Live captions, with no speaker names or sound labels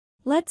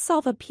Let's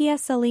solve a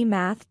PSLE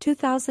Math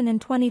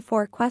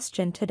 2024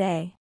 question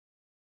today.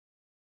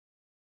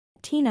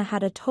 Tina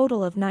had a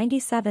total of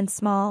 97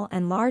 small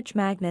and large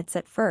magnets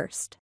at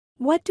first.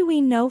 What do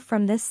we know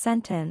from this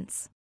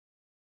sentence?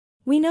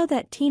 We know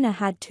that Tina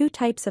had two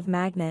types of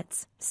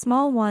magnets,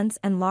 small ones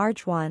and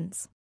large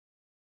ones.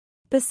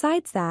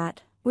 Besides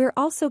that, we're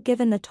also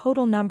given the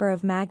total number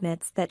of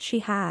magnets that she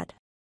had.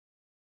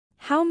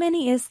 How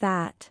many is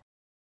that?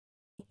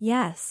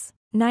 Yes,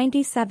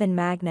 97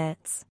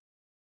 magnets.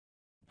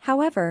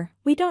 However,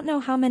 we don't know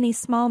how many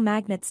small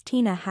magnets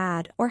Tina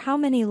had or how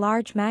many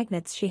large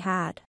magnets she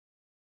had.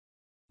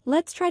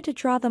 Let's try to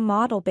draw the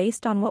model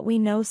based on what we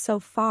know so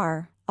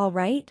far,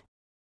 alright?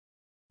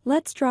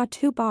 Let's draw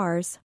two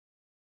bars.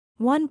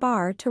 One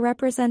bar to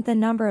represent the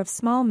number of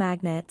small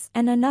magnets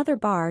and another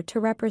bar to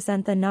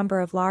represent the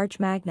number of large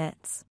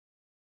magnets.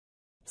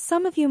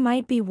 Some of you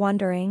might be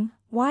wondering,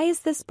 why is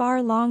this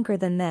bar longer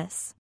than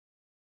this?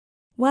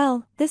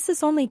 Well, this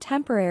is only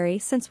temporary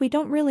since we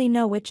don't really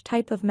know which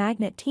type of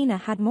magnet Tina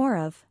had more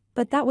of,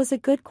 but that was a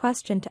good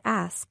question to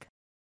ask.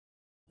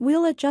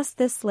 We'll adjust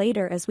this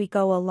later as we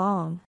go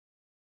along.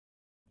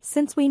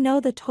 Since we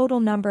know the total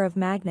number of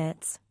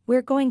magnets,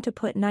 we're going to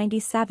put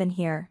 97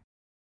 here.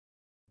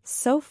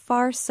 So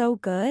far so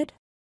good?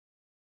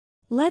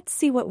 Let's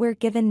see what we're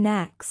given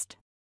next.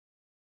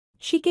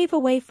 She gave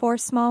away 4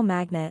 small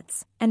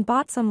magnets and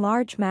bought some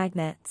large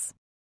magnets.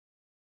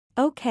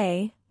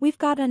 Okay, we've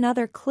got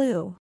another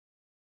clue.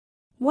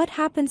 What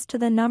happens to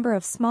the number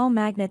of small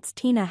magnets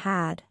Tina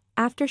had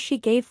after she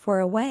gave 4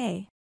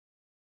 away?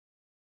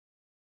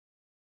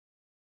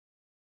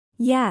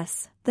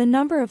 Yes, the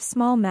number of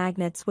small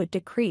magnets would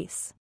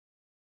decrease.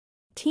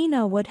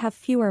 Tina would have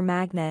fewer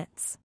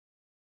magnets.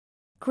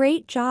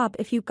 Great job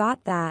if you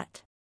got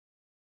that.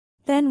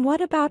 Then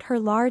what about her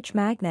large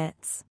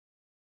magnets?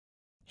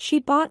 She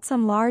bought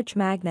some large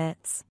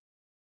magnets.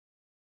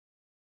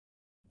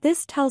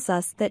 This tells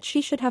us that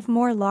she should have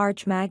more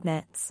large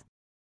magnets.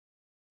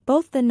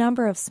 Both the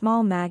number of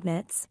small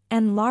magnets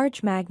and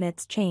large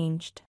magnets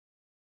changed.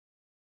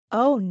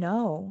 Oh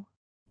no.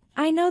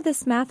 I know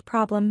this math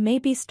problem may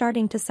be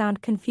starting to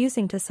sound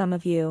confusing to some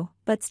of you,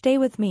 but stay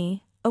with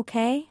me,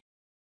 okay?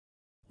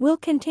 We'll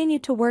continue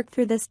to work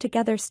through this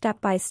together step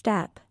by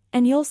step,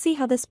 and you'll see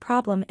how this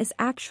problem is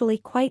actually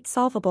quite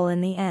solvable in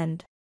the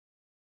end.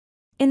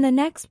 In the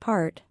next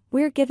part,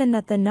 we're given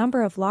that the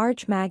number of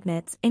large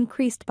magnets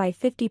increased by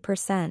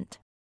 50%.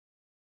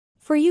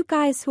 For you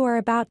guys who are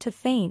about to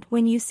faint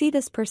when you see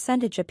this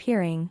percentage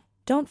appearing,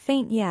 don't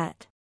faint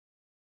yet.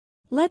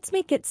 Let's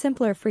make it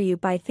simpler for you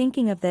by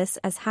thinking of this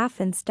as half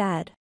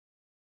instead.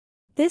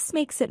 This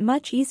makes it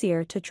much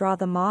easier to draw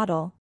the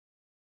model.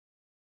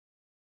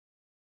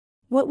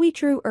 What we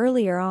drew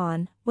earlier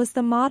on was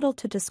the model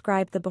to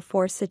describe the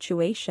before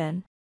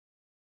situation.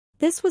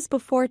 This was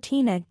before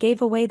Tina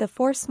gave away the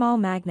 4 small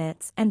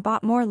magnets and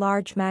bought more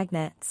large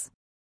magnets.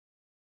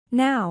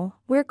 Now,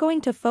 we're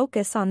going to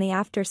focus on the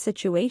after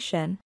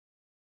situation.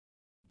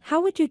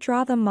 How would you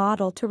draw the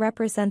model to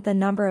represent the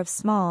number of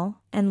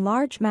small and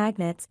large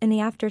magnets in the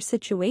after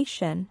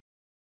situation?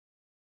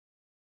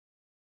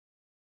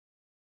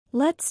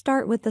 Let's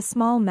start with the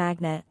small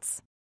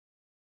magnets.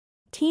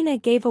 Tina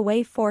gave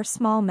away 4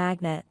 small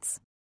magnets.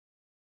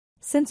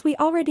 Since we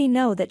already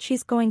know that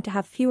she's going to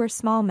have fewer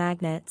small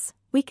magnets,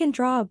 we can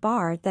draw a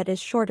bar that is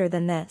shorter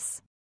than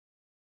this.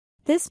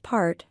 This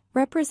part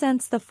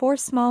represents the 4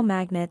 small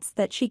magnets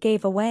that she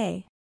gave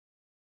away.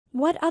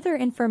 What other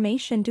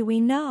information do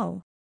we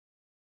know?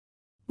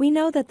 We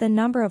know that the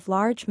number of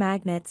large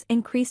magnets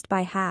increased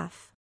by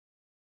half.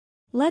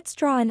 Let's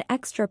draw an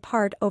extra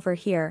part over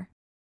here.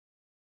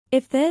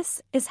 If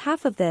this is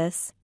half of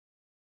this,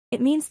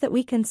 it means that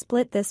we can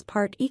split this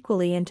part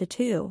equally into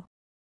 2.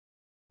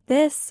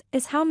 This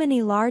is how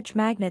many large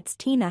magnets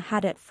Tina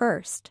had at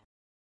first.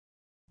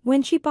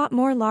 When she bought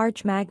more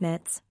large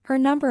magnets, her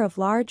number of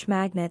large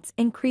magnets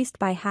increased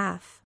by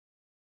half.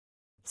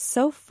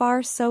 So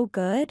far so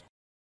good?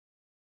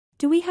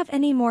 Do we have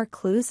any more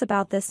clues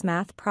about this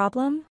math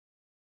problem?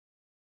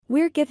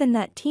 We're given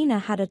that Tina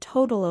had a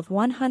total of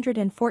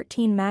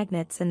 114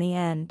 magnets in the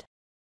end.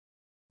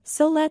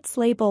 So let's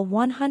label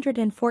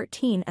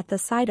 114 at the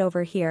side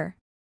over here.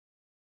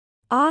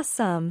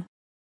 Awesome!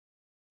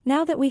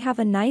 Now that we have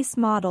a nice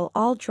model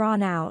all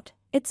drawn out,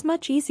 it's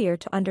much easier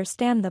to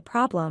understand the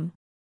problem.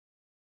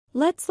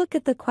 Let's look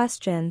at the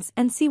questions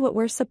and see what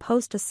we're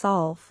supposed to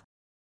solve.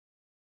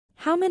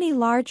 How many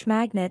large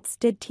magnets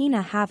did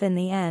Tina have in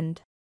the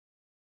end?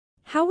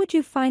 How would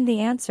you find the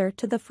answer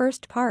to the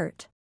first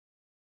part?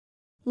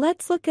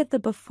 Let's look at the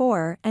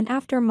before and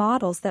after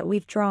models that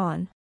we've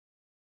drawn.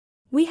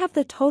 We have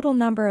the total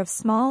number of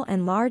small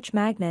and large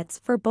magnets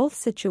for both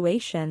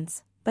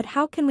situations, but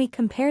how can we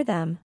compare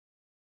them?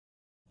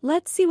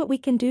 Let's see what we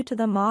can do to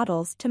the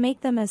models to make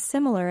them as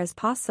similar as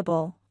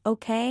possible,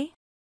 okay?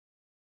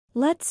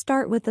 Let's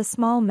start with the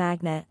small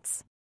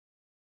magnets.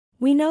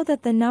 We know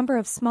that the number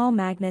of small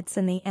magnets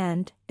in the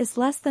end is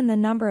less than the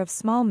number of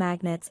small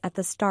magnets at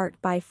the start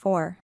by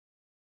 4.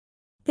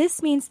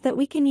 This means that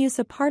we can use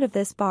a part of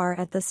this bar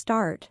at the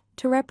start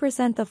to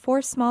represent the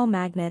 4 small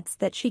magnets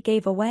that she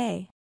gave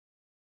away.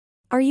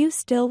 Are you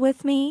still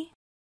with me?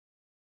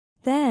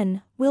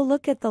 Then, we'll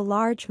look at the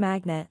large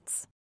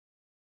magnets.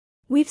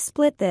 We've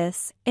split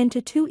this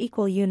into 2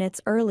 equal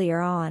units earlier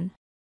on.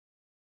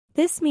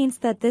 This means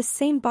that this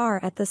same bar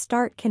at the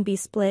start can be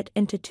split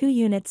into 2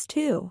 units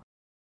too.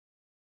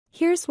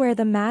 Here's where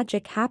the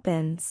magic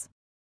happens.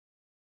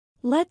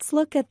 Let's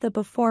look at the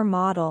before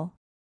model.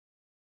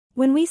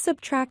 When we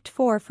subtract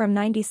 4 from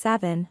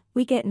 97,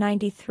 we get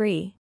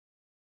 93.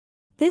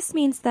 This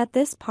means that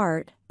this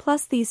part,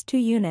 plus these 2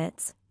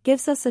 units,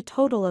 gives us a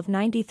total of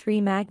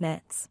 93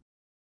 magnets.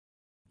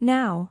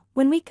 Now,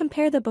 when we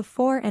compare the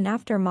before and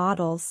after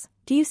models,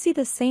 do you see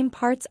the same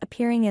parts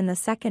appearing in the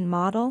second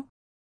model?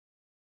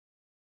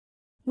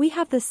 We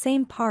have the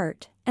same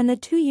part, and the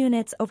 2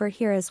 units over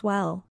here as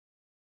well.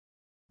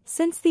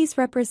 Since these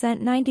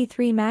represent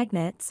 93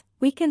 magnets,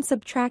 we can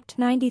subtract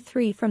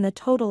 93 from the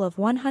total of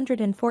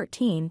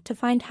 114 to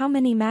find how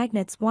many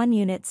magnets 1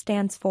 unit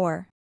stands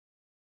for.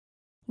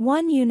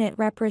 1 unit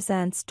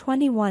represents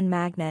 21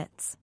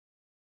 magnets.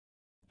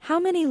 How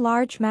many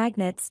large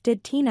magnets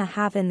did Tina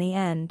have in the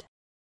end?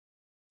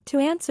 To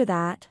answer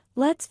that,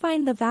 let's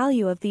find the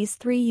value of these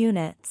 3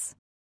 units.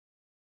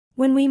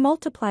 When we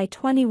multiply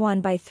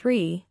 21 by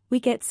 3, we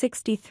get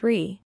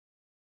 63.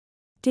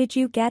 Did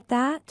you get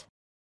that?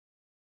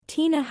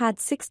 Tina had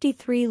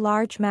 63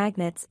 large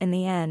magnets in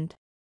the end.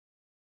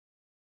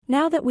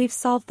 Now that we've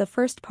solved the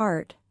first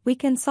part, we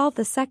can solve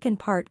the second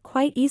part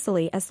quite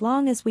easily as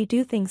long as we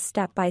do things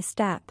step by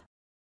step.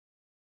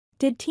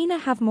 Did Tina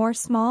have more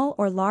small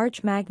or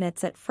large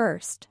magnets at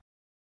first?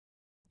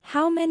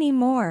 How many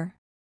more?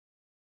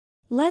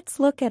 Let's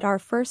look at our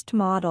first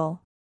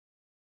model.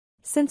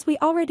 Since we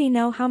already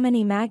know how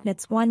many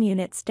magnets 1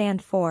 unit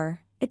stand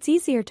for, it's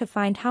easier to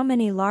find how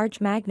many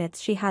large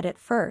magnets she had at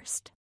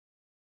first.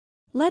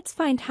 Let's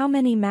find how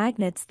many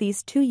magnets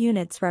these 2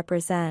 units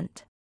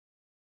represent.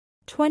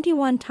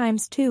 21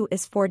 times 2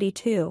 is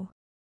 42.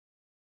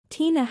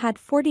 Tina had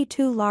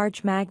 42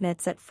 large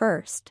magnets at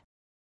first.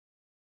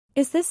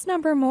 Is this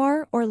number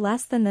more or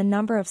less than the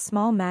number of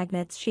small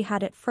magnets she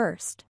had at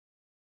first?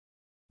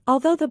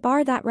 Although the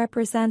bar that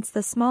represents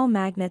the small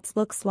magnets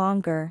looks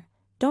longer,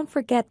 don't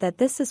forget that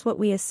this is what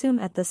we assume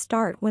at the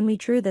start when we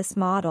drew this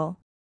model.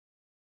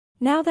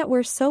 Now that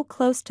we're so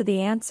close to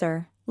the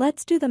answer,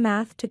 let's do the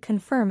math to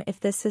confirm if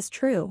this is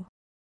true.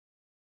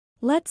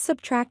 Let's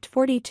subtract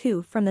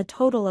 42 from the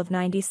total of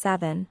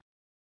 97.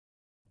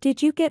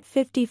 Did you get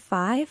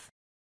 55?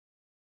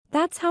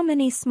 That's how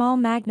many small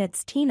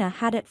magnets Tina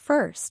had at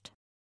first.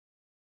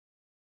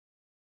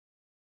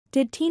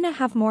 Did Tina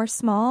have more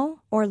small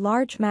or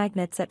large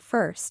magnets at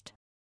first?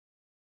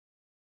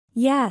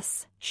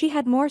 Yes, she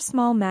had more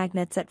small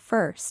magnets at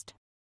first.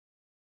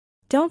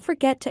 Don't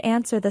forget to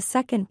answer the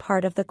second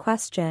part of the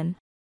question.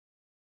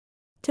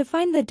 To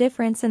find the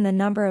difference in the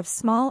number of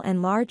small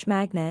and large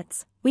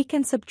magnets, we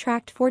can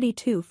subtract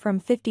 42 from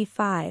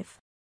 55.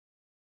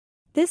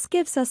 This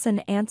gives us an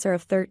answer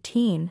of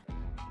 13.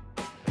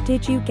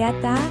 Did you get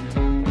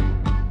that?